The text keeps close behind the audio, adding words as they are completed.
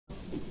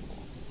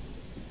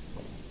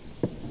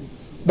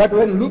But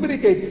when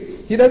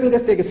lubricates, he doesn't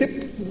just take a sip.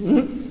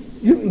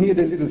 You need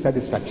a little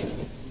satisfaction.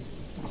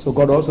 So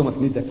God also must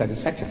need that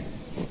satisfaction.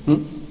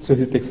 So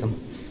he'll take some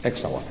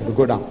extra water to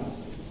go down.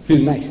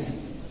 Feel nice.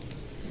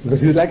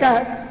 Because he's like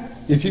us.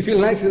 If you feel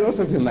nice, he'll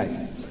also feel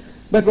nice.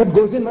 But what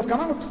goes in must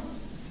come out.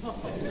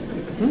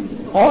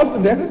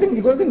 Everything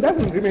that goes in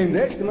doesn't remain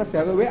there. It must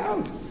have a way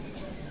out.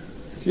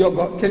 So your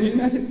God, can you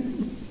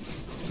imagine?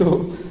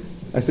 So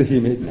I said, he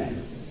made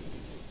man.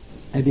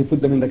 And he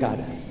put them in the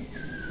garden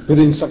with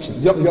the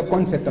instructions. Your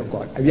concept of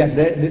God. We are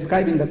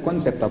describing the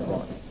concept of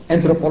God.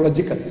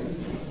 Anthropological.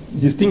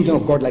 He's thinking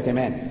of God like a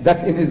man.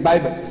 That's in his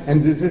Bible.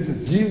 And this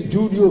is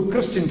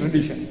Judeo-Christian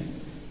tradition.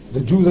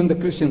 The Jews and the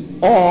Christians,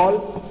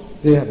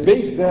 they have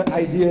based their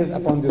ideas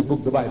upon this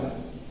book, the Bible.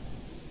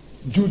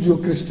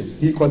 Judeo-Christian.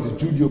 He calls it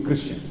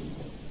Judeo-Christian.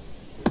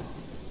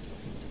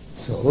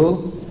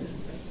 So,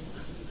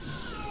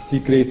 he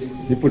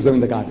puts them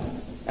in the garden,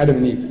 Adam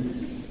and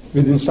Eve,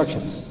 with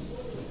instructions.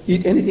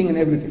 Eat anything and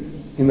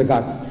everything in the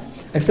garden,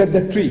 except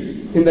that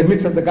tree, in the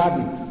midst of the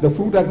garden, the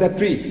fruit of that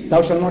tree,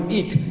 thou shalt not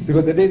eat,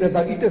 because the day that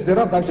thou eatest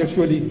thereof, thou shalt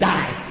surely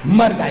die.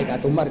 Mar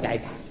jayega, to mar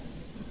jayega.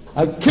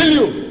 I'll kill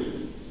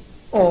you.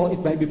 Or it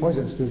might be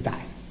poisonous, you'll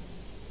die.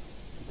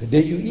 The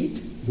day you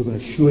eat, you're going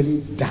to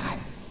surely die.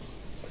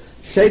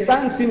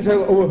 Shaitan seems to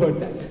have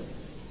overheard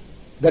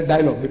that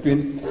dialogue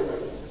between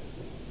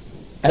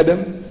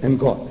Adam and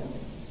God.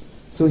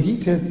 So he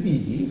tells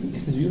Eve, he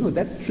says, you know,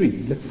 that tree,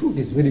 that fruit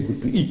is very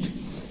good to eat.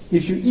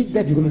 If you eat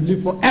that, you're going to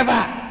live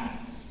forever.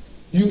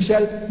 You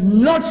shall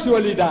not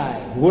surely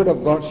die. The word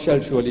of God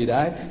shall surely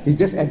die. He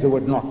just adds the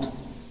word not.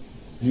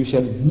 You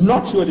shall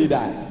not surely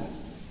die.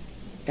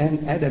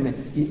 And Adam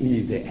and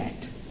Eve, they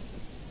ate.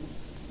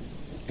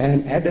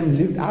 And Adam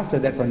lived after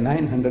that for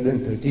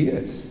 930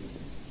 years.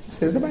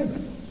 Says the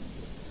Bible.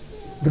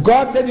 The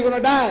God said, you're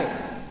going to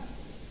die.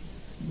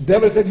 The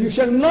devil said, you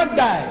shall not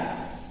die.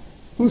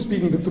 Who's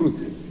speaking the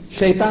truth?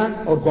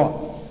 Shaitan or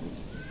God?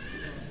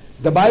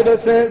 The Bible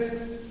says,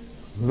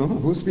 no,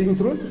 who's speaking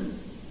truth?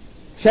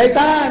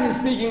 Shaitan is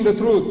speaking the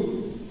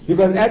truth.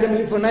 Because Adam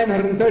lived for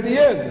 930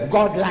 years.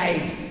 God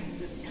lied.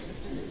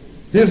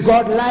 This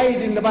God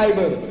lied in the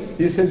Bible.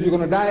 He says you're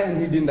going to die,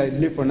 and he didn't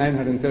live for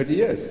 930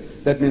 years.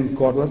 That means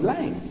God was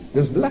lying. He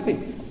was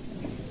bluffing.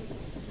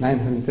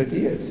 930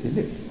 years he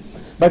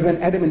lived. But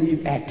when Adam and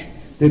Eve ate,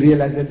 they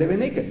realized that they were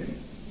naked.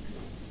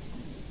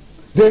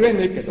 They were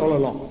naked all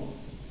along.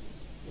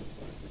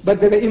 But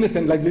they were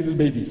innocent like little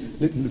babies,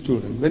 little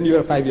children. When you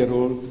are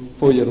 5-year-old,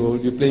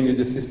 4-year-old, you're playing with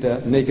your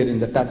sister naked in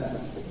the tub.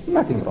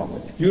 Nothing wrong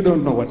with it. You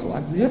don't know what's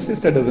what. Your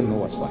sister doesn't know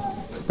what's what.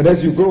 But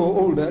as you grow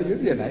older, you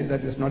realize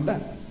that it's not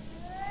done.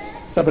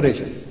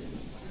 Separation.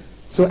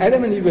 So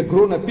Adam and Eve were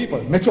grown-up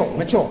people,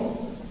 mature.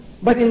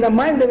 But in the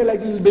mind they were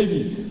like little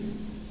babies.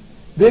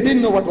 They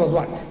didn't know what was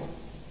what.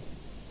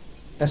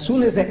 As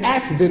soon as they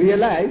act, they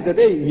realize that,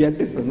 hey, we are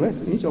different.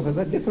 Well, each of us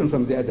are different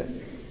from the other.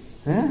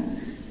 Huh?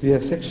 We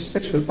have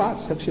sexual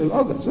parts, sexual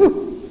organs.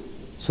 Ooh.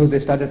 So they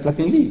started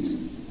plucking leaves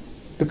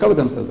to cover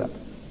themselves up.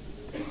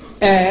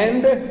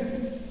 And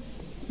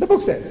the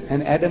book says,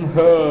 and Adam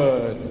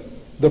heard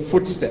the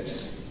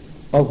footsteps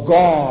of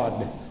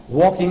God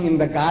walking in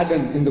the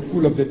garden in the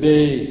cool of the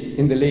day,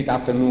 in the late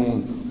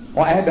afternoon.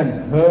 Or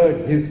Adam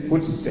heard his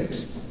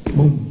footsteps.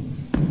 Boom,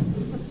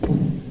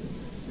 boom,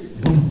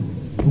 boom,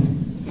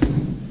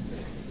 boom.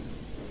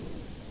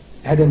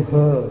 Adam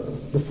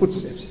heard the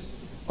footsteps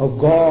of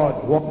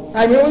God walking.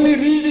 I'm only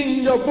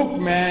reading your book,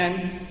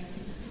 man.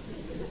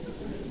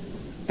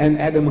 And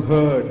Adam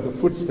heard the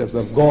footsteps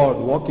of God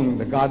walking in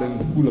the garden in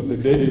the cool of the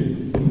day.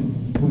 Boom,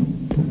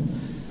 boom.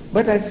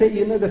 But I say,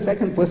 you know, the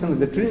second person of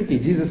the Trinity,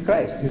 Jesus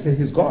Christ, he said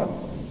he's God.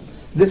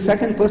 This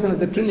second person of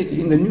the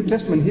Trinity, in the New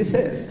Testament, he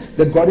says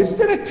that God is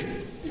spirit.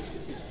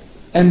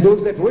 And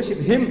those that worship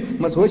him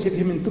must worship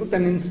him in truth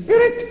and in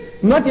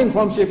spirit, not in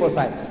form, shape, or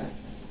size.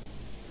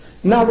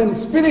 Now when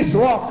spirits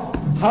walk,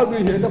 how do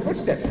you hear the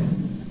footsteps?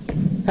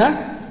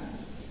 Huh?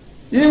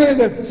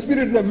 Even if the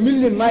spirit is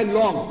 1,000,000 miles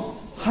long,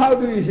 how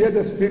do you hear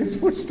the spirit's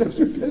footsteps,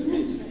 you tell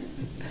me?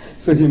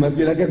 So he must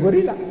be like a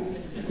gorilla,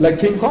 like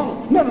King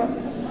Kong. No.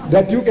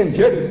 That you can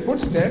hear his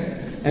footsteps,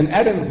 and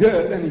Adam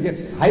hears and he gets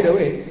hide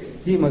away.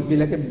 He must be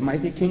like a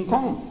mighty King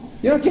Kong.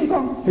 You know King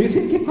Kong? Have you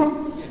seen King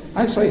Kong?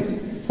 I saw it.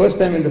 First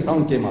time when the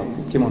sound came out,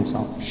 it came on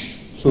sound. Shh,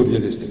 so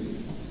realistic.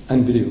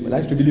 Unbelievable. I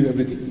have to believe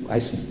everything I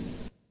see.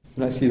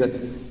 When I see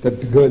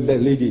that girl,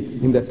 that lady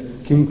in that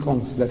King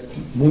Kong's, that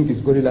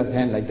monkey's, gorilla's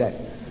hand like that,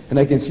 and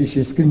I can see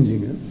she's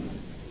cringing. You know?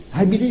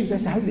 I believe. I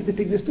said, how did they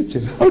take these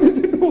pictures? How did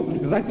they do all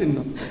this? I didn't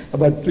know.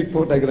 About trick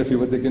photography,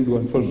 what they can do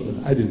on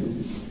film. I didn't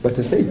know. But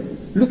I say,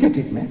 look at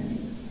it, man.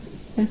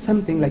 And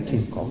something like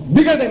King Kong,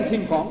 bigger than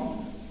King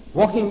Kong,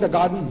 walking in the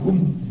garden,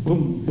 boom,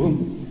 boom,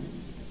 boom.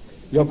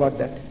 Your God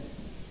that.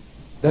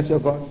 That's your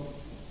God.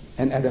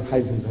 And Adam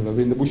hides himself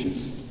away in the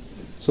bushes.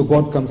 So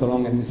God comes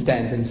along and he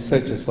stands and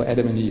searches for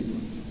Adam and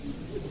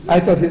Eve. I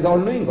thought he's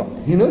all-knowing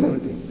God. He knows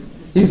everything.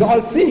 He's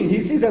all-seeing.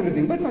 He sees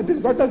everything. But no, this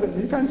God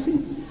doesn't. He can't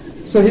see.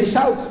 So he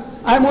shouts,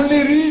 I'm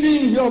only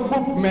reading your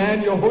book,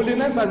 man. Your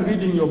holiness, I'm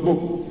reading your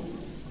book.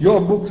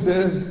 Your book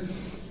says,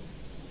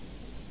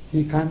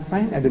 He can't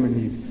find Adam and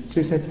Eve.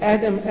 So he said,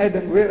 Adam,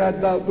 Adam, where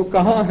art thou? Tu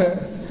kahan hai?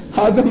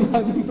 Adam,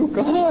 Adam, tu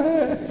kahan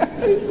hai?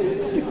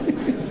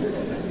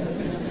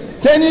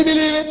 Can you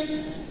believe it?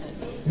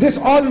 This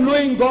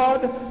all-knowing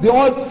God, the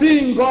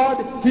all-seeing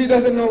God, he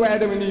doesn't know where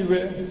Adam and Eve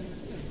were.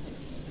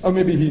 Or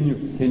maybe he knew.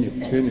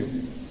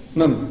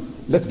 No.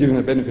 Let's give him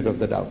the benefit of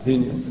the doubt. He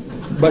knew.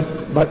 But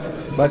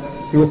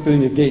he was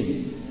playing a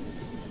game.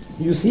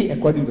 You see,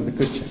 according to the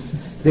Christians,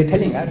 they're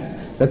telling us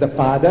that the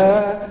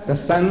Father, the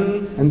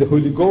Son, and the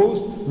Holy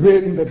Ghost were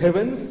in the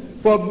heavens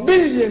for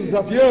billions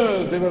of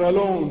years. They were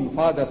alone,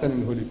 Father, Son,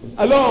 and Holy Ghost.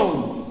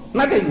 Alone.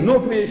 Nothing, no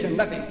creation,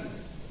 nothing.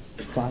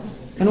 Father.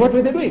 And what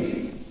were they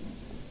doing?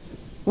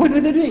 What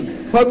were they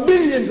doing? For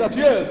billions of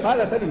years,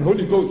 Father, Son, and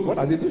Holy Ghost, what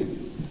are they doing?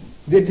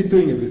 They're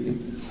doing everything.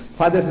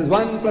 Father says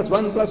 1 +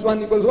 1 +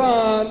 1 =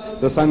 1.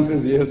 The Son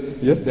says,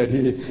 yes,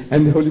 Daddy.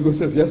 And the Holy Ghost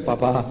says, yes,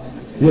 Papa.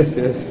 Yes.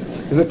 He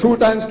says 2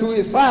 ×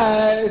 2 =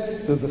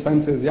 5. So the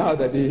Son says, yeah,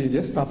 Daddy.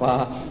 Yes,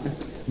 Papa.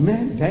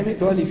 Man, damn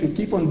it all, if you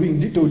keep on doing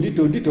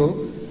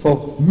ditto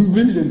for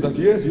millions of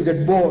years, you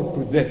get bored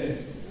to death.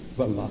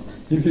 Wallah.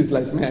 If he's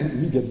like,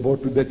 man, we get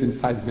bored to death in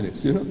 5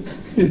 minutes,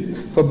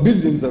 For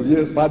billions of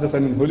years, Father,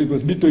 Son, and Holy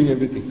Ghost doing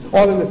everything.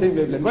 All in the same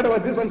wavelength. Whatever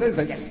this one says,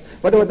 yes.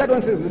 Whatever that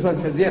one says, this one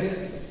says, yes.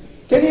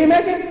 Can you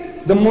imagine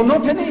the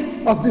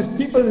monotony of these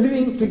people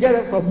living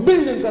together for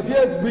billions of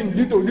years doing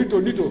ditto.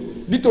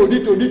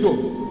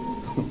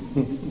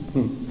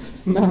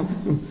 Now,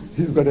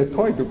 he's got a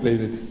toy to play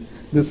with.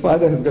 This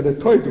father has got a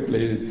toy to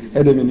play with,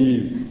 Adam and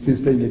Eve. So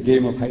he's playing a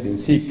game of hide and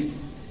seek.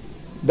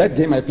 That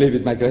game I play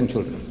with my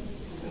grandchildren.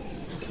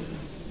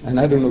 And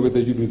I don't know whether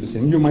you do the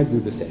same. You might do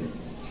the same.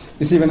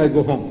 You see, when I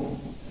go home,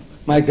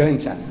 my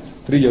grandchild,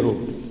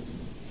 3-year-old,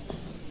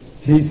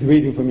 he's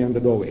waiting for me on the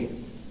doorway.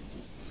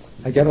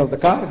 I get out of the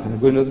car, I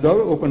go into the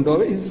door, open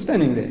doorway, he's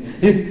standing there.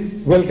 He's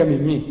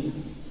welcoming me.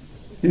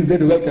 He's there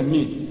to welcome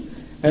me.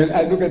 And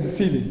I look at the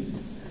ceiling.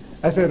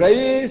 I say,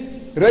 Rais,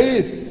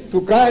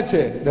 tu kahan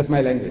hai? That's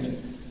my language.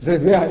 I say,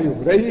 where are you?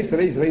 Rais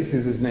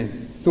is his name.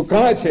 Tu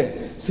kahan hai?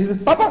 She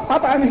says, Papa,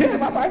 I'm here,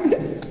 Papa, I'm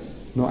here.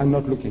 No, I'm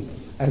not looking,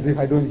 as if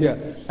I don't hear.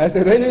 I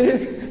say,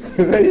 Rais,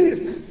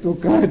 tu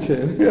kahan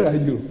hai? Where are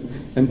you?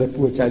 And the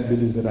poor child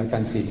believes that I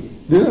can't see him.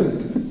 Do you know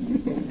that?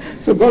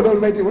 So God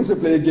Almighty wants to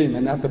play a game,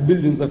 and after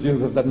billions of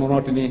years of that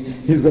monotony,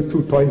 he's got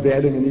 2 toys, the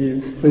Adam and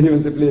Eve, so he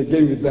wants to play a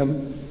game with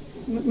them.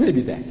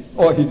 Maybe that.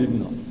 Or he didn't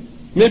know.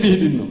 Maybe he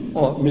didn't know.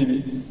 Or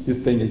maybe he's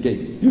playing a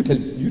game. You tell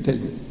me.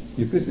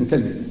 You Christian, tell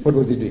me. What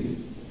was he doing?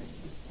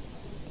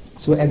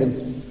 So Adam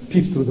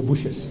peeped through the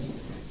bushes.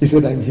 He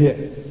said, I'm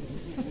here.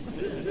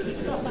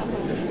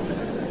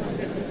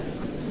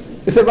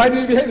 He said, why do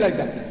you behave like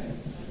that?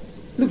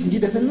 Look, he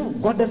doesn't know.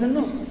 God doesn't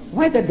know.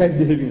 Why that guy is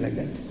behaving like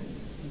that?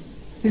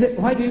 He said,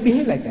 why do you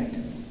behave like that?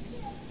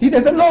 He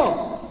doesn't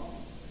know.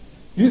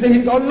 You say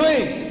he's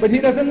all-knowing, but he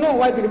doesn't know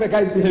why the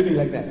guy is behaving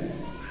like that.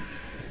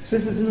 So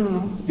he says, no,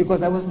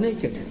 because I was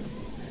naked.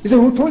 He said,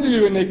 who told you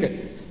you were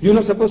naked? You're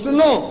not supposed to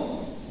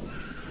know.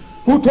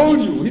 Who told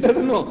you? He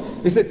doesn't know.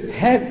 He said,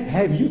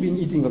 have you been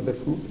eating of the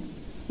fruit?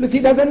 Look, he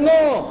doesn't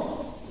know.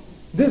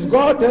 This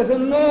God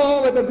doesn't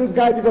know whether this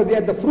guy, because he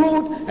had the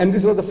fruit, and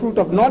this was the fruit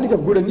of knowledge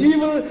of good and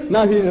evil,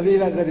 now he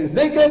realized that he's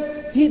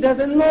naked. He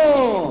doesn't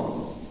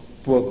know.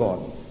 Poor God.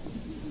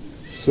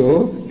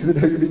 So, he said,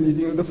 have you been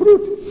eating of the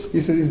fruit?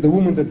 He said, it's the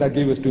woman that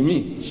gave us to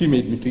me. She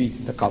made me to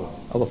eat, the cow,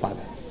 our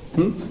father.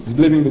 He's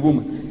blaming the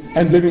woman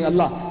and blaming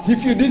Allah.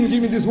 If you didn't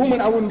give me this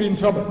woman, I wouldn't be in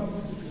trouble.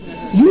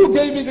 You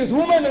gave me this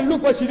woman, and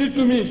look what she did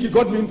to me. She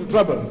got me into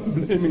trouble.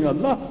 Blaming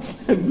Allah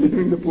and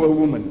blaming the poor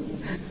woman.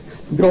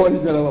 The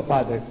original our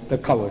father, the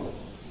coward.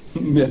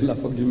 May Allah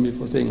forgive me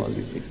for saying all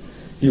these things.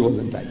 He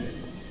wasn't like that.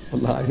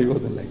 Allah, he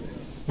wasn't like that.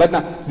 But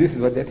now, this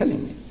is what they're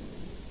telling me.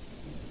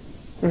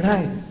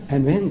 Right.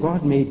 And when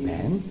God made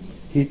man,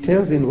 he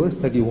tells in verse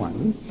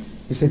 31,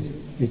 he says,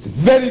 it's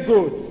very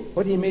good.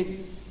 What he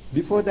made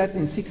before that,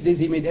 in 6 days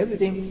he made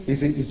everything. He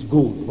said, it's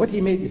good. What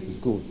he made is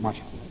good.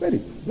 MashaAllah. Very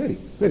good, very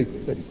good, very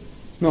good, very good.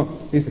 No,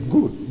 he said,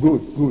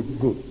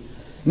 good.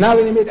 Now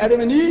when he made Adam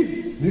and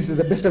Eve, this is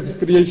the best of his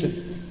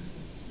creation.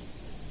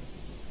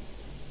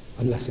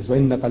 Allah says,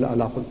 when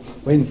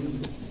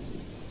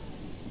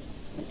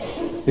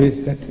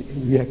is that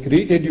we have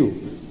created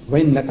you. So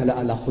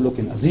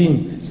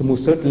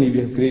most certainly we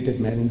have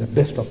created man in the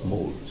best of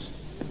molds.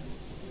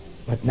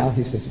 But now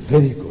he says,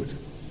 very good.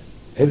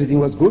 Everything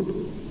was good.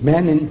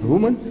 Man and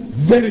woman,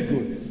 very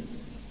good.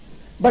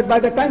 But by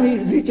the time he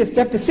reaches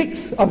chapter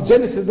 6 of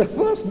Genesis, the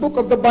first book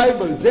of the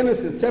Bible,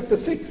 Genesis chapter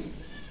 6,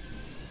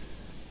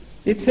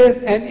 it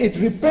says, and it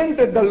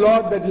repented the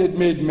Lord that he had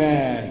made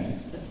man.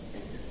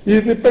 He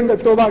repented,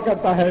 tawbah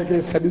karta hai ki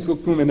is hadith ko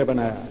kyun maine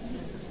banaya.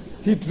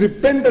 He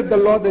repented the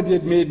Lord that he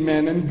had made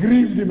man and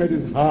grieved him at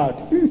his heart.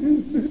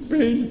 He's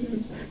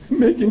pain,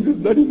 making this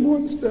bloody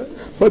monster.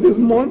 For this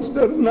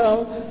monster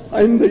now,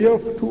 in the year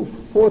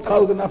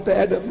 4000 after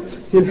Adam,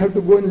 he'll have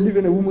to go and live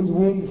in a woman's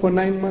womb for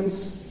 9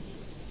 months,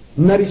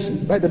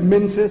 nourished by the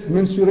menses,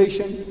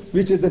 menstruation,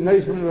 which is the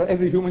nourishment of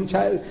every human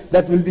child.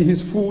 That will be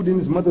his food in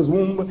his mother's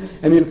womb,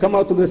 and he'll come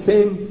out to the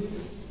same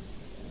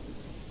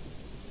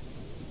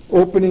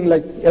opening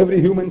like every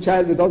human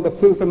child with all the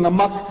filth and the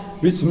muck,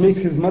 which makes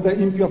his mother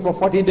impure for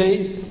 40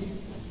 days.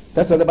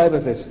 That's what the Bible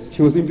says.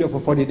 She was impure for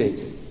 40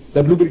 days.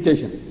 That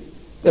lubrication.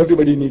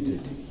 Everybody needs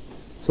it.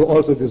 So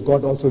also this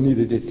God also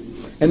needed it.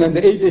 And on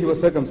the 8th day he was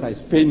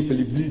circumcised,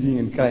 painfully bleeding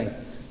and crying.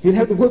 He'd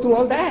have to go through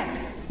all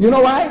that. You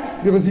know why?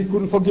 Because he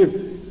couldn't forgive.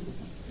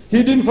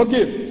 He didn't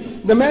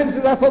forgive. The man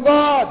says, I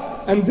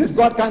forgot. And this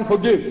God can't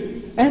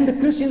forgive. And the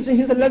Christians say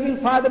he's a loving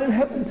Father in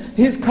heaven.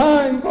 He's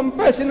kind,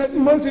 compassionate,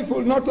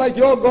 merciful, not like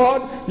your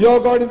God. Your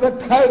God is a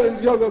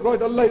tyrant. Your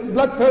God is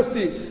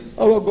bloodthirsty.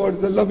 Our God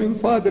is a loving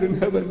Father in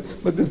heaven.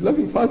 But this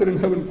loving Father in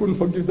heaven couldn't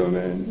forgive the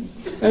man.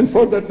 And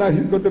for that now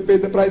he's got to pay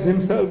the price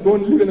himself. Go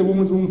and live in a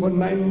woman's womb for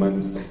 9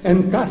 months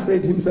and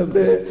castrate himself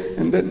there.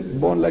 And then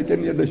born like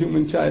any other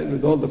human child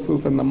with all the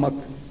filth and the muck.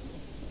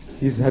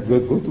 He's had to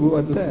go through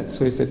all that.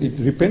 So he said, it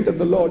repented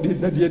the Lord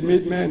that he had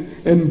made man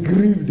and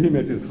grieved him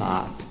at his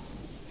heart.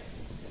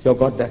 Your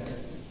God that.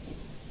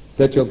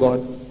 That's your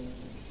God.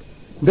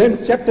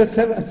 Then chapter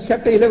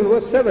 11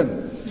 verse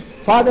 7.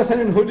 Father,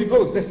 Son and Holy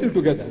Ghost, they're still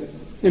together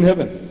in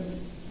heaven.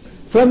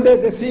 From there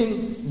they're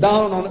seeing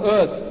down on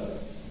earth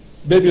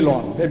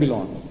Babylon,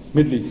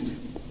 Middle East.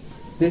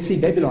 They see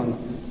Babylon.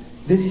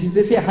 They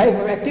see a hive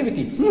of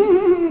activity.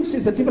 See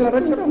the people are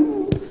running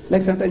around.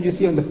 Like sometimes you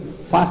see on the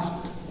fast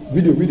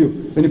video,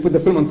 when you put the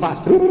film on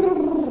fast.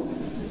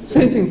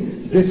 Same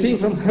thing. They're seeing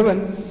from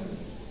heaven.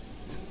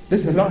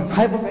 There's a lot of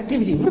hive of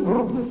activity.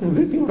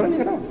 People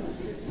running around.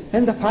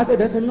 And the Father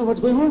doesn't know what's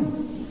going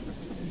on.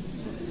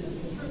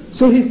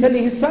 So he's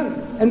telling his Son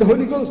and the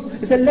Holy Ghost.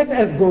 He said, let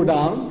us go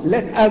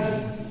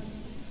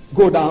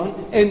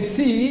down and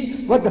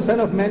see what the Son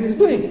of Man is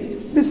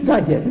doing. This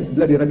guy here, this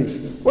bloody rubbish.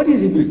 What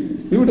is he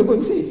doing? We want to go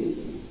and see.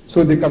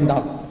 So they come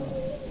down.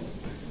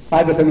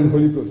 Father, Son and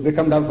Holy Ghost. They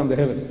come down from the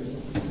heaven.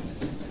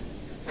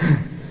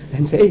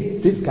 And say, hey,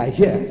 this guy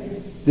here,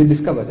 they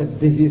discovered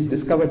that he's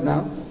discovered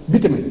now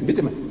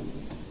bitumen.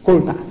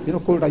 Coal tar. You know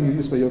coal tar you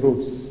use for your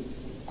roads.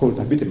 Coal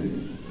tar,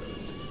 bitumen.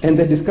 And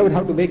they discovered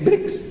how to make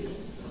bricks.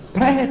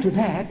 Prior to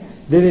that,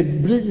 they were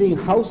building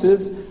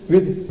houses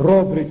with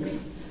raw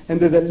bricks. And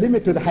there's a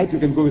limit to the height you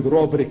can go with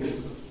raw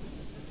bricks.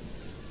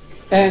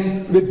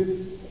 And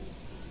with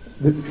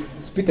this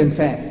spit and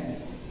sand,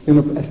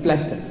 as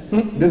plaster.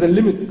 There's a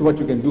limit to what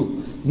you can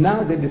do.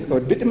 Now they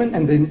discovered bitumen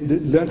and they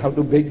learned how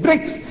to make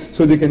bricks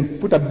so they can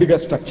put up bigger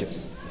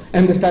structures.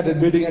 And they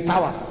started building a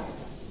tower.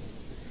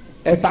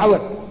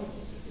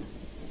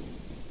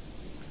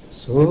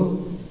 So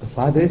the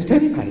Father is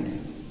terrified.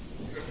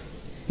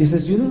 He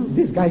says,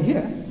 this guy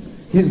here,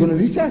 he's going to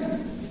reach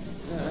us.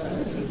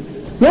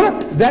 No,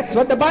 that's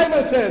what the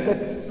Bible says,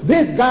 that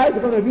this guy is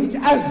going to reach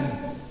us.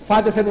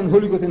 Father, Son, and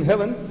Holy Ghost in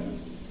heaven.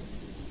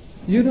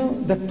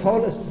 The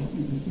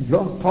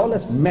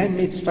tallest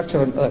man-made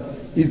structure on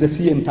earth is the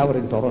CN Tower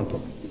in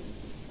Toronto.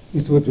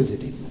 It's worth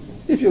visiting.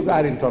 If you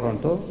are in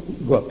Toronto,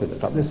 go up to the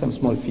top. There's some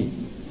small fee.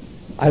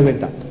 I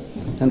went up.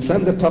 And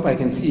from the top I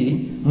can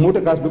see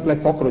motor cars look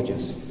like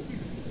cockroaches.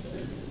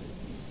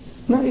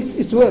 No,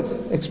 it's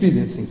worth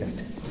experiencing that.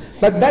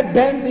 But that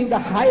damn thing, the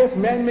highest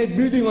man-made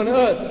building on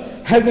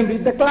earth, hasn't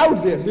reached the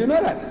clouds yet. Do you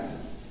know that?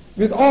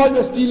 With all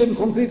your steel and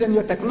concrete and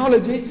your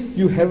technology,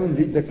 you haven't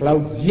reached the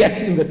clouds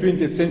yet in the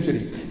 20th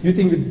century. You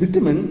think with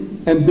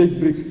bitumen and baked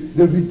bricks,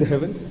 they'll reach the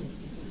heavens?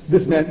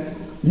 This man,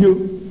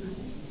 you.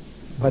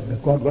 But the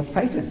God got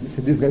frightened. He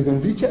said, this guy's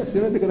going to reach us.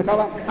 They're going to come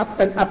up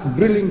and up,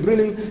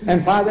 drilling.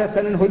 And Father,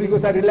 Son, and Holy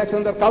Ghost are relaxed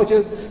on their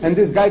couches. And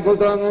this guy goes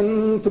down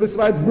and through his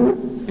right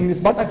in his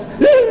buttocks.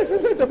 Yes,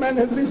 the man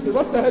has reached it.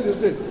 What the hell is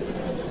this?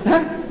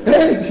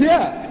 He's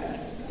here.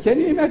 Can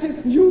you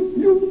imagine?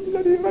 You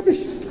bloody rubbish.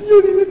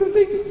 You little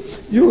things.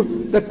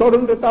 The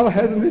Toronto Tower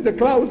hasn't reached the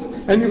clouds.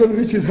 And you're going to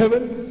reach his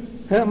heaven.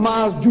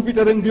 Mars,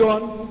 Jupiter, and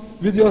beyond.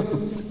 With your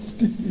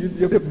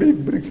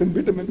big bricks and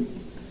bitumen.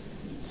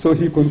 So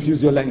he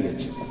confused your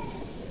language.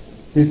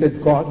 He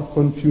said, God,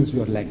 confuse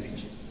your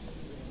language.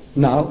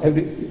 Now,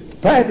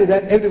 prior to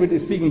that, everybody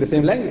is speaking the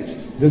same language.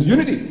 There's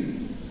unity.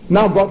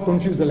 Now God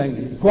confused the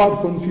language.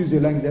 God confused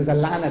your language. There's a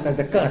lanat, there's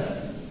a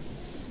curse.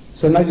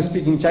 So now you're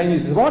speaking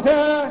Chinese,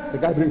 water, the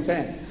guy brings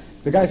sand.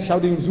 The guy's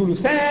shouting in Zulu,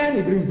 sand,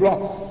 he brings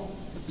blocks.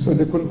 So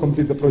they couldn't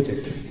complete the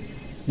project.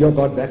 Your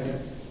God that.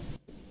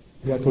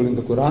 We are told in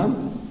the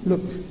Quran,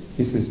 look,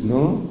 he says,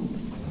 no.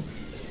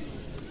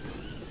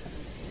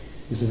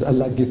 He says,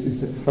 Allah gives,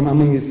 from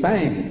among his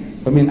sign,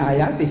 فَمِنْ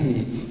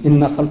آيَاتِهِ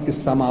إِنَّ خَلْقِ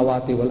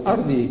السَّمَاوَاتِ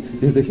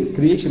وَالْأَرْضِ is the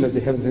creation of the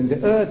heavens and the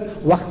earth,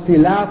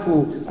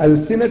 وَاخْتِلَافُ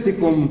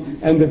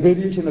أَلْسِنَتِكُمْ and the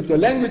variation of your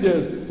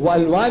languages,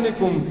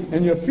 وَأَلْوَانِكُمْ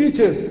and your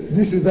features.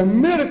 This is a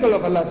miracle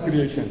of Allah's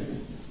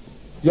creation.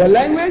 Your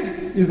language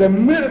is a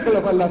miracle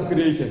of Allah's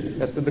creation.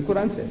 That's what the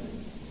Quran says.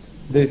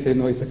 They say,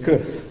 no, it's a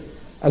curse.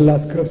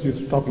 Allah's curse you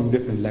to talk in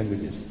different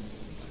languages.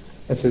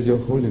 It says, Your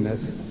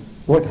Holiness,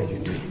 what are you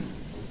doing?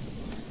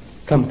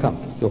 Come,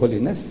 Your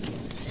Holiness.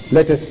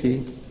 Let us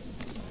see.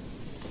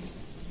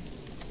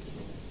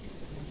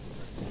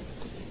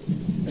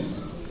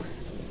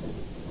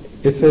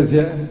 It says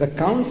here, the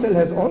council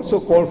has also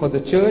called for the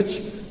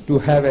church to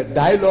have a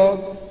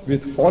dialogue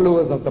with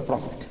followers of the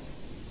Prophet.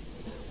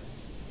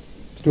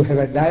 to have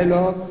a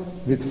dialogue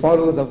with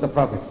followers of the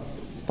Prophet.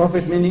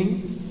 Prophet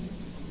meaning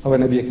our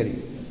Nabi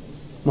Kareem,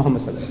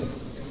 Muhammad Sallallahu Alaihi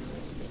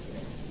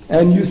Wasallam.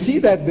 And you see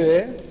that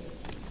there,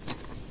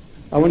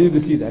 I want you to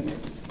see that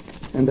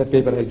in the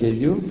paper I gave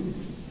you.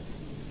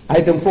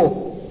 Item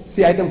 4.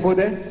 See item 4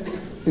 there?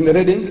 In the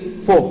red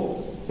ink?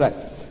 4. Right.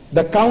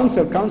 The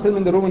council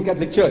in the Roman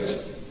Catholic Church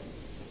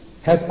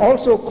has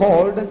also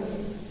called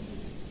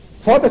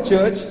for the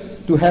church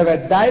to have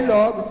a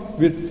dialogue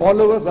with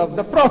followers of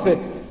the Prophet.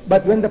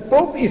 But when the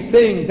Pope is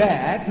saying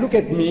that, look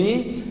at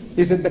me,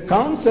 he said the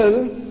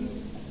council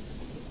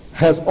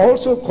has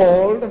also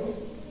called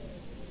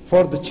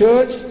for the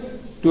church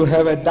to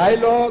have a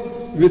dialogue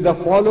with the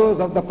followers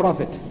of the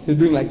Prophet. He's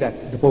doing like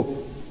that, the Pope.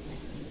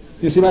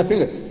 You see my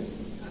fingers?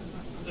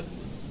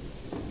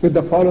 With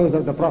the followers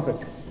of the Prophet.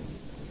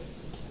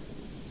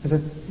 I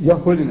said, Your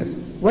Holiness,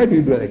 why do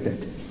you do it like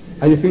that?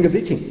 Are your fingers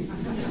itching?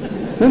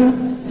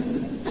 No.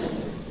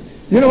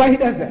 You know why he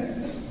does that?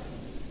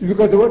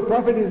 Because the word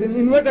prophet is in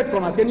inverted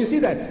commas. Can you see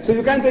that? So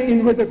you can't say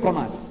inverted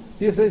commas.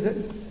 You say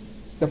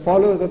the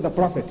followers of the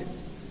Prophet,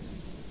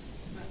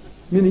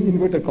 meaning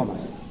inverted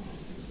commas.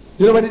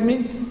 You know what it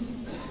means?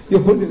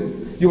 Your Holiness,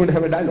 you want to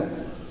have a dialogue.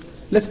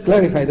 Let's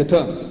clarify the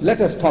terms.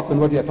 Let us talk on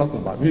what we are talking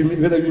about,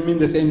 whether we mean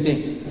the same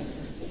thing.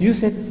 You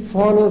said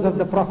followers of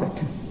the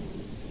Prophet.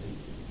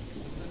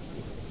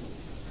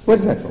 What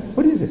is that for?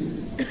 What is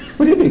this?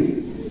 What do you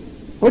mean?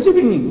 What do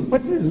you mean?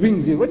 What is this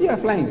wings? What are you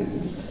flying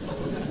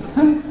with?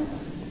 Huh?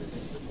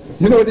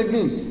 You know what it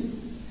means?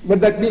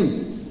 What that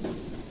means?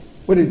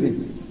 What it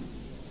means?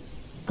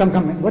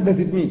 Come, what does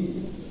it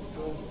mean?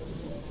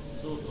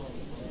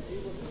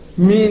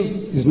 Means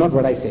is not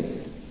what I say.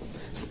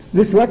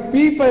 This is what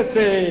people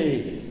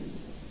say.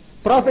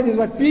 Prophet is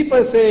what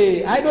people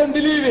say. I don't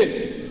believe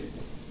it.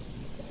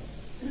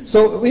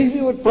 So if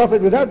you would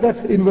prophet without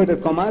that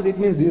inverted commas, it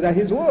means these are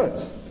his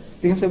words.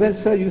 You can say, well,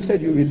 sir, you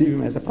said you believe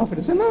him as a prophet.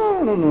 I say,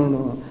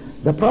 no.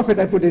 The prophet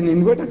I put in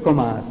inverted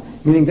commas,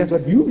 meaning that's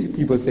what you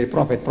people say,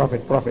 prophet,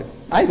 prophet, prophet.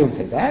 I don't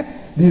say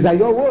that. These are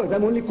your words.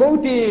 I'm only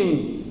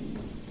quoting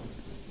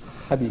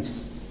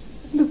hadiths.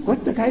 Look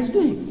what the guy is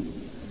doing.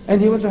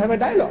 And he wants to have a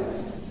dialogue.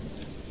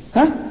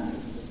 Huh?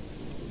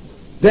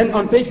 Then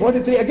on page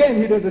 43,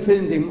 again, he does the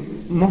same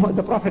thing.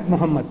 The Prophet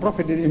Muhammad,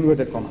 prophet in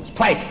inverted commas.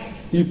 Twice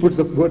he puts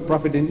the word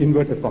prophet in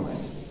inverted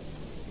commas.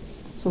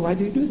 So why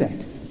do you do that?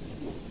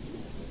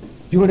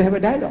 You want to have a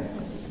dialogue.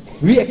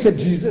 We accept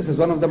Jesus as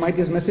one of the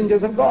mightiest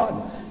messengers of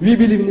God. We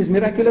believe in his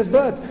miraculous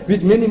birth,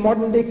 which many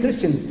modern day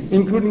Christians,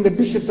 including the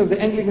bishops of the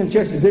Anglican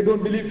Church, they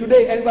don't believe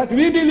today. And what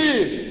we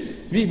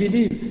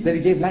believe that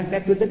he gave life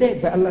back to the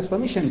dead by Allah's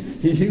permission.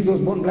 He healed those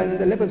born blind and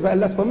the lepers by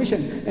Allah's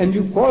permission. And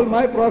you call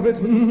my prophet,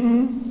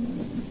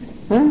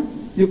 huh?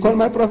 You call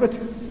my prophet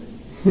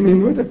in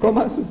inverted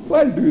commas.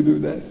 Why do you do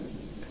that?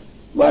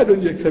 Why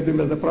don't you accept him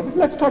as a prophet?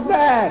 Let's talk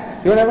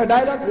that. You want to have a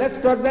dialogue?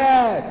 Let's talk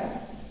that.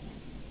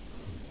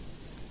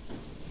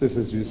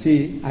 Sisters, you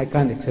see, I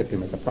can't accept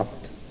him as a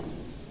prophet.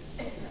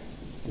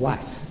 Why?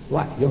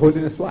 Why? Your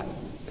Holiness, why?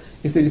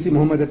 He said, you see,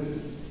 Muhammad had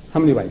how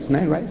many wives?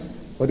 9 wives?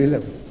 Or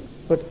 11?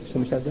 What's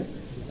Shamshad?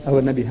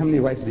 Our Nabi, how many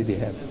wives did he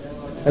have?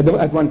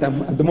 At one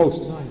time, at the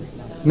most?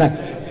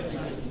 9.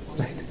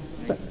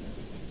 Right.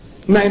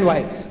 9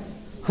 wives.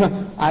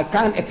 I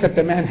can't accept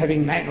a man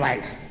having 9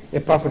 wives, a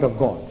prophet of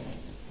God.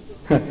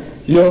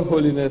 Your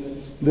Holiness,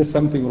 there's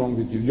something wrong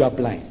with you. You are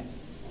blind.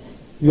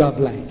 You are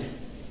blind.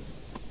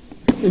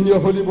 In your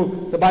holy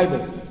book, the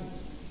Bible,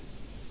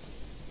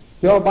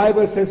 your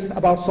Bible says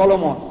about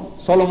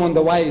Solomon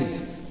the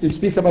wise. It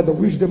speaks about the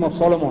wisdom of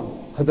Solomon,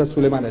 Hazrat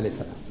Sulaiman alayhi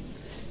salam.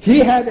 He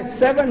had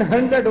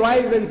 700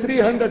 wives and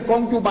 300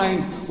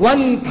 concubines,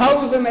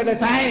 1,000 at a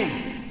time.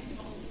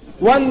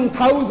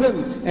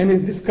 1,000, and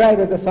is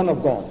described as the son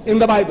of God. In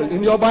the Bible,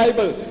 in your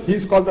Bible, he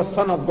is called the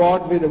son of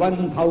God with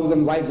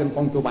 1,000 wives and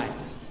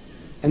concubines.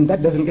 And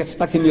that doesn't get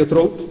stuck in your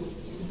throat?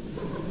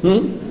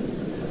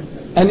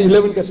 And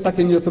 11 gets stuck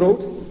in your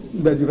throat?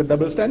 Well, you got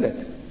double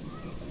standard.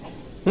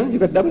 You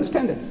got double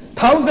standard.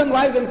 1,000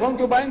 wives and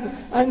concubines,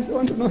 and so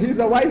on. No, he's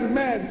a wise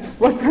man.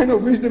 What kind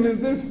of wisdom is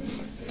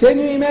this? Can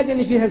you imagine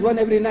if he has one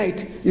every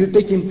night? It will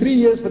take him 3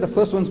 years for the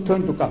first one's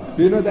turn to come.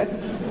 Do you know that?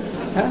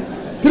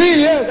 3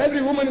 years.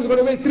 Every woman is going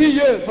to wait 3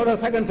 years for her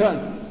second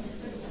turn.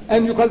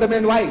 And you call the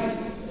man wise.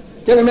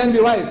 Can a man be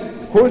wise?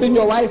 Holding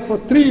your wife for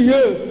 3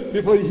 years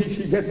before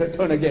she gets her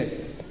turn again.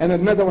 And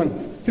another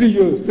one's 3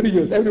 years.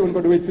 Everyone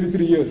got to wait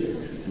 3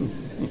 years.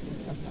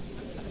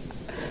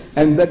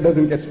 And that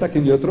doesn't get stuck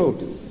in your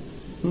throat.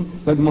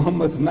 But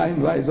Muhammad's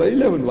 9 wives or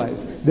 11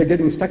 wives, they're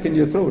getting stuck in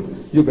your throat.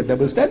 You got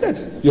double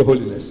standards, Your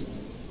Holiness.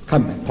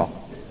 Come and talk.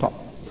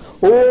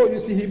 Oh, you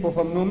see, he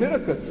performed no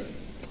miracles.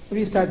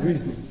 We start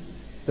reasoning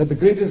that the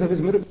greatest of his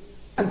miracles,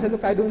 and say,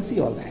 look, I don't see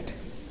all that.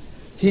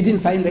 He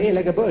didn't find the air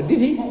like a bird, did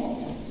he?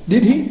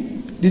 Did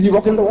he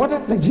walk in the water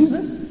like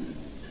Jesus?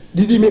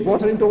 Did he make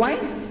water into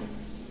wine?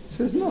 He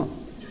says, no.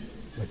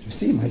 But you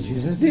see, my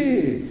Jesus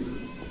did.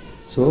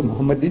 So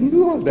Muhammad didn't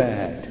do all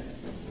that.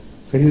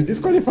 So he's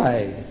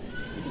disqualified.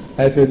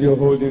 I said, Your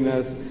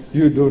Holiness,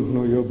 you don't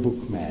know your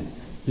book, man.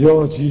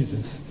 Your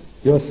Jesus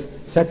your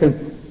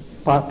second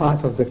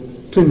part of the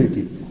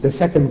Trinity, the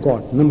second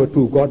God number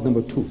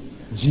two,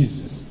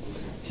 Jesus.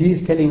 He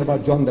is telling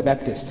about John the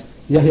Baptist,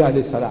 Yahya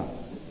alayhi salam.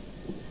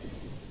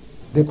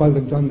 They call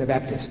him John the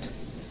Baptist.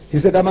 He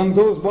said, among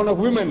those born of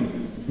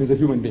women, he is a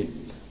human being,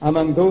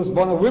 among those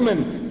born of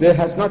women, there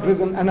has not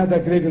risen another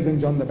greater than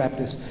John the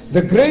Baptist.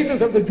 The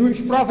greatest of the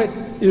Jewish prophets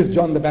is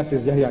John the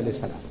Baptist, Yahya alayhi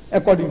salam,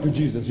 according to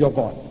Jesus, your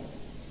God.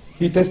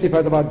 He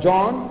testifies about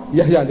John,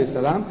 Yahya alayhi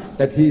salam,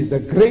 that he is the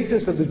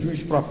greatest of the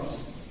Jewish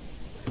prophets.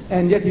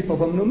 And yet he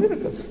performed no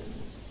miracles.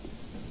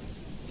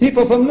 He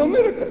performed no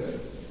miracles.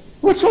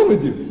 What's wrong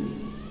with you?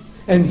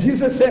 And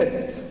Jesus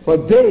said, for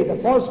they, the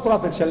false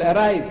prophets, shall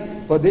arise,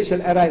 for they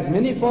shall arise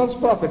many false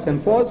prophets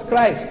and false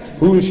Christs,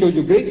 who will show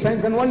you great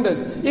signs and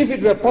wonders, if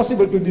it were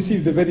possible to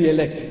deceive the very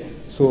elect.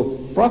 So,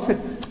 prophet,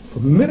 for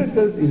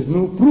miracles is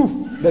no proof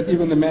that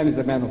even the man is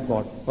a man of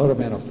God or a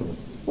man of truth.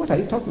 What are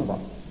you talking about?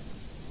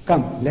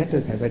 Come, let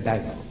us have a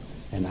dialogue.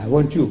 And I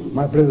want you,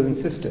 my brothers and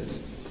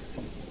sisters,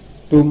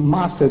 to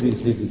master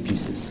these little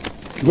pieces.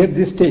 Get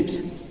these tapes,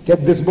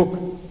 get this book,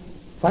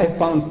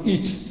 £5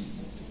 each,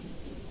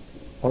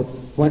 or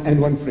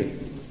one free.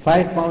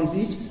 £5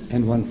 each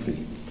and one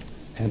free.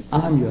 And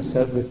arm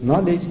yourself with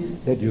knowledge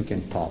that you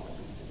can talk.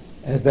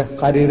 As the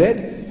Qari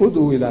read,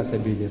 Udu ila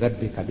sabili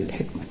rabbika bil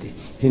hikmati.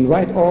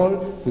 Invite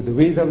all to the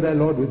ways of thy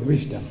Lord with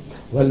wisdom.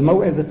 Wal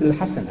maw'izatil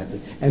hasanati,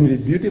 and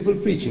with beautiful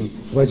preaching.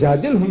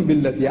 Wajadilhum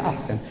billati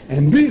ahsan,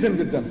 and reason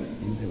with them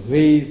in the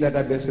ways that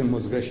are best and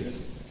most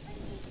gracious.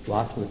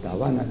 Wa akhiru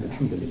da'wana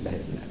alhamdulillahi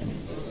rabbil alamin.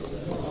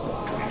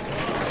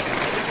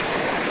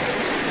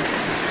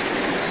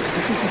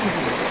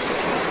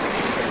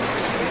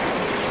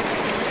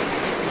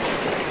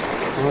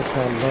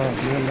 MashaAllah,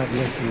 may Allah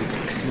bless you.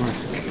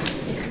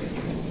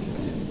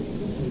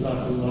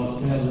 MashaAllah,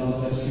 may Allah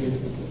bless you.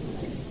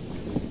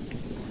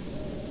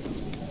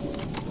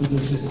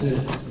 Good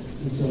sisters,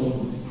 and so on.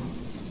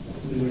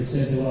 We will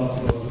say dua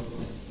for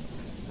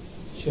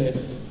Sheikh,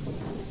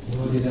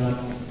 Ahmed Deedat.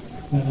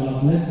 May Allah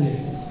bless him.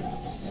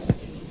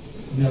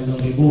 May Allah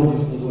reward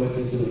him for the work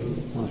he's doing.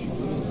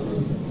 MashaAllah.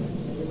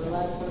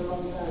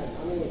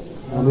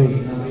 Ameen.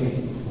 Ameen.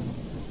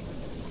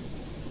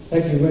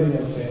 Thank you very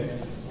much, Sheikh.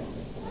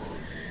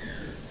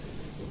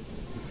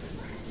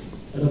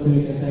 I don't think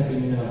we can thank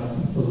him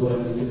enough for the work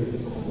he's doing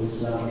for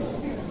Islam.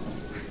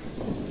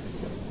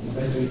 The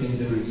best we can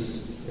do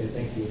is say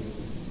thank you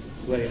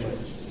very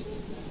much.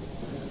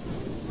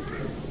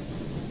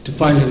 To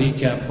finally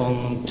recap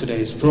on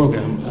today's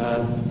program,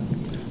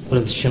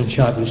 Brother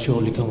Shamshad will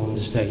surely come on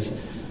the stage.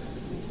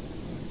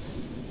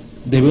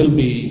 There will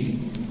be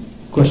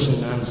question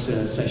and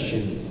answer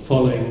session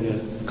following a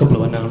couple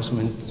of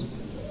announcements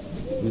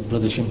which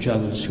Brother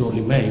Shamshad will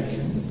shortly make.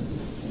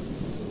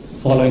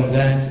 Following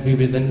that, we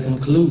will then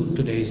conclude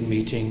today's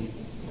meeting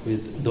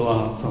with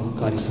dua from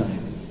Qari Sahib.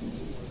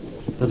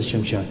 Brother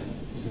Shamshad.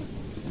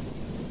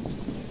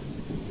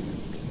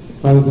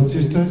 Brothers and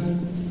sisters,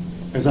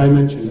 as I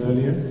mentioned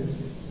earlier,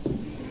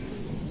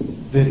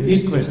 there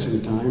is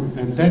question time,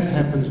 and that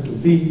happens to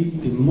be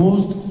the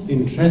most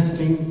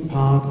interesting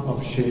part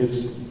of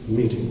Sheikh's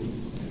meeting.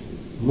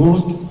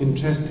 Most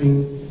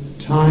interesting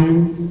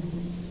time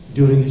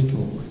during his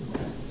talk.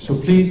 So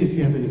please, if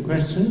you have any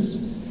questions,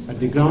 at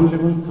the ground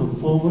level, come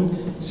forward.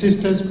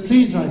 Sisters,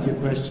 please write your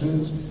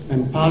questions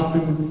and pass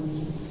them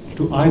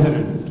to either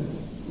end.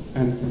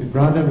 And the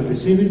brother will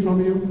receive it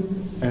from you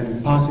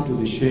and pass it to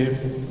the Sheikh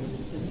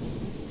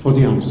for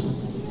the answer.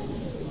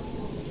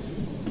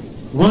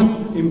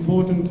 One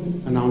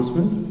important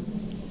announcement,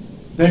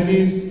 that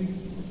is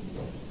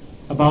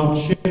about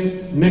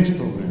Sheikh's next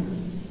program.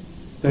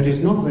 That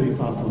is not very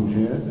far from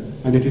here,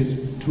 and it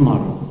is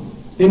tomorrow.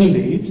 In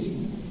Leeds,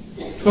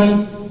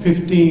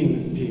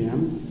 12:15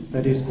 p.m.,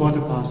 that is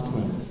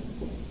 12:15.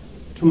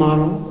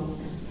 Tomorrow,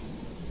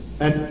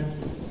 at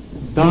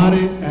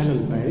Dar-e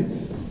Ahl-Bayt,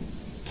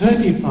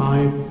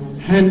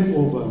 35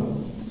 Hanover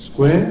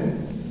Square,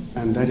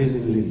 and that is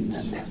in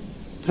Leeds.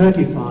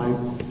 35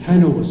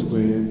 Hanover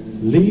Square,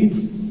 Leeds,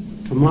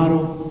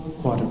 tomorrow,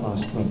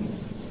 12:15.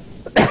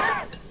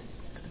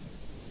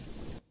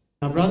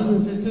 Now, brothers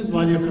and sisters,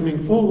 while you're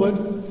coming forward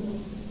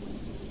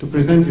to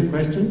present your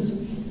questions,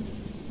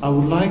 I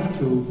would like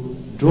to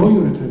draw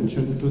your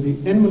attention to the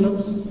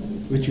envelopes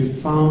which you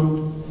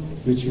found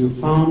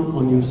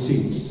on your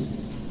seats.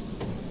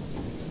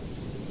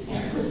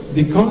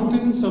 The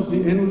contents of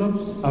the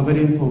envelopes are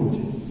very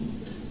informative,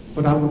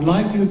 but I would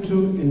like you to,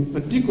 in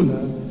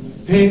particular,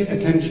 pay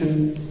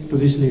attention to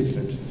this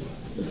leaflet.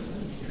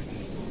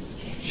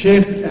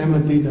 Sheikh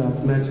Ahmed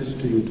Deedat's message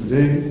to you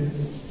today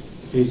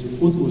is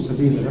Ud'u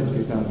Sabila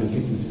Rabbika bil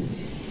Hikmah.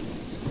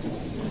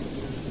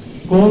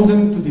 Call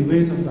them to the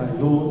ways of thy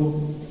Lord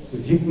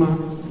with hikmah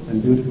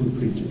and beautiful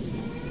preaching,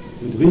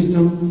 with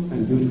wisdom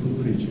and beautiful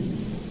preaching.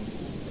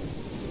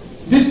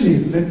 This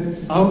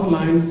leaflet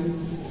outlines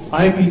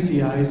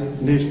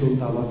IPCI's National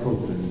Dawah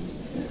Program.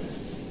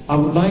 I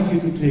would like you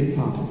to take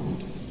part in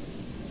it.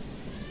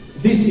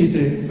 This is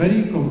a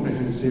very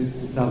comprehensive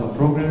Dawah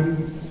program,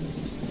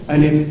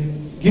 and it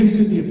gives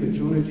you the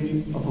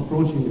opportunity of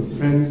approaching your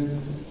friends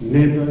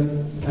neighbors,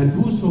 and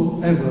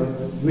whosoever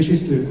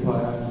wishes to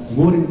acquire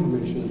more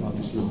information about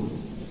Islam.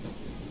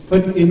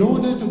 But in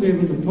order to be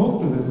able to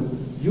talk to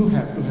them, you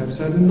have to have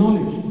certain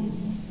knowledge.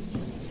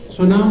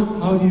 So now,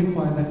 how do you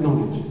acquire that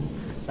knowledge?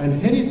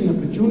 And here is an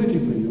opportunity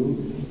for you,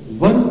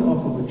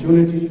 one-off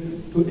opportunity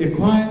to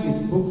acquire this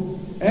book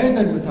as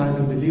advertised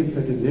in the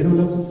leaflet in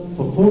envelopes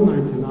for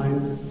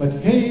 $4.99. But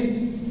here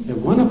is a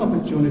one-off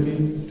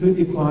opportunity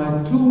to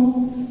acquire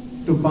two,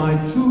 to buy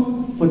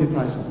two for the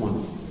price of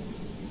one.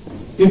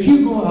 If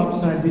you go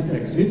outside this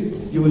exit,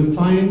 you will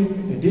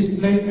find a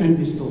display and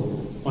the store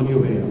on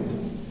your way out.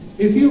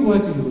 If you were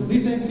to use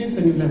this exit,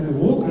 then you'll have to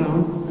walk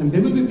around, and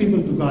there will be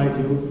people to guide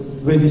you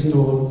where the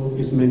store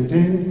is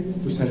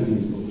maintained to sell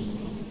these books.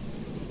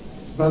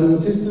 Brothers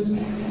and sisters,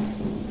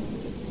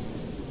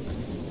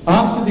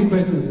 after the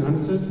questions and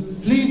answers,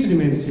 please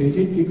remain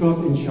seated,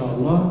 because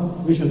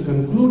inshallah we shall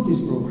conclude this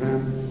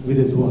program with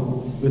a dua,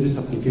 with a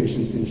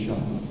supplication,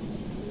 inshallah.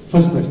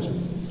 First question.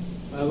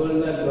 I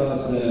wonder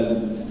about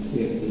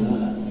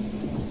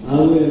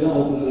how we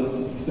allow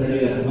to study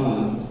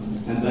Quran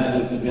and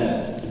Bible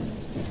together.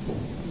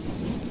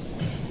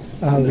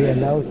 Are we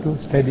allowed to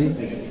study?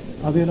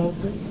 Are we allowed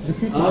to?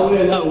 Are we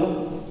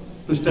allowed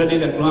to study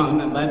the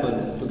Quran and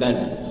Bible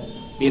together,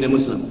 being a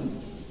Muslim?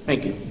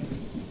 Thank you.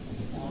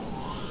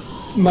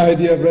 My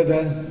dear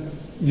brother,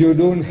 you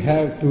don't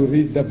have to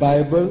read the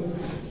Bible,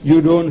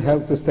 you don't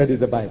have to study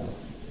the Bible.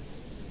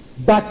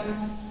 But,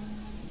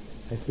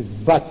 I says,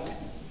 but,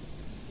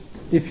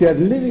 if you are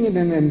living in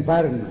an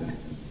environment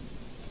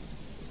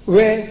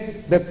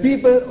where the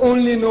people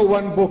only know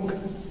one book,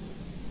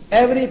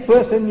 every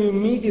person you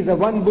meet is a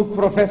one-book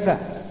professor.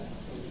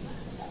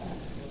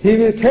 He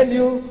will tell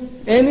you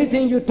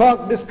anything you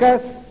talk,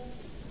 discuss.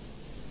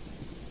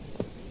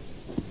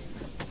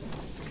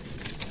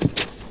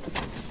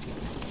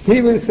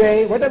 He will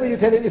say, whatever you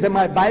tell him, he says,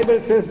 my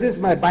Bible says this,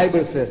 my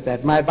Bible says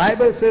that. My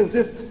Bible says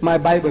this, my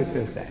Bible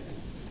says that.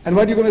 And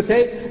what are you going to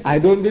say? I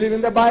don't believe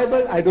in the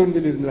Bible, I don't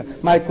believe in the Bible.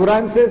 My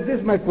Quran says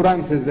this, my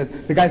Quran says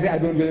that. The guy says, I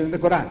don't believe in the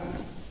Quran.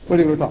 What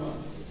are you going to talk?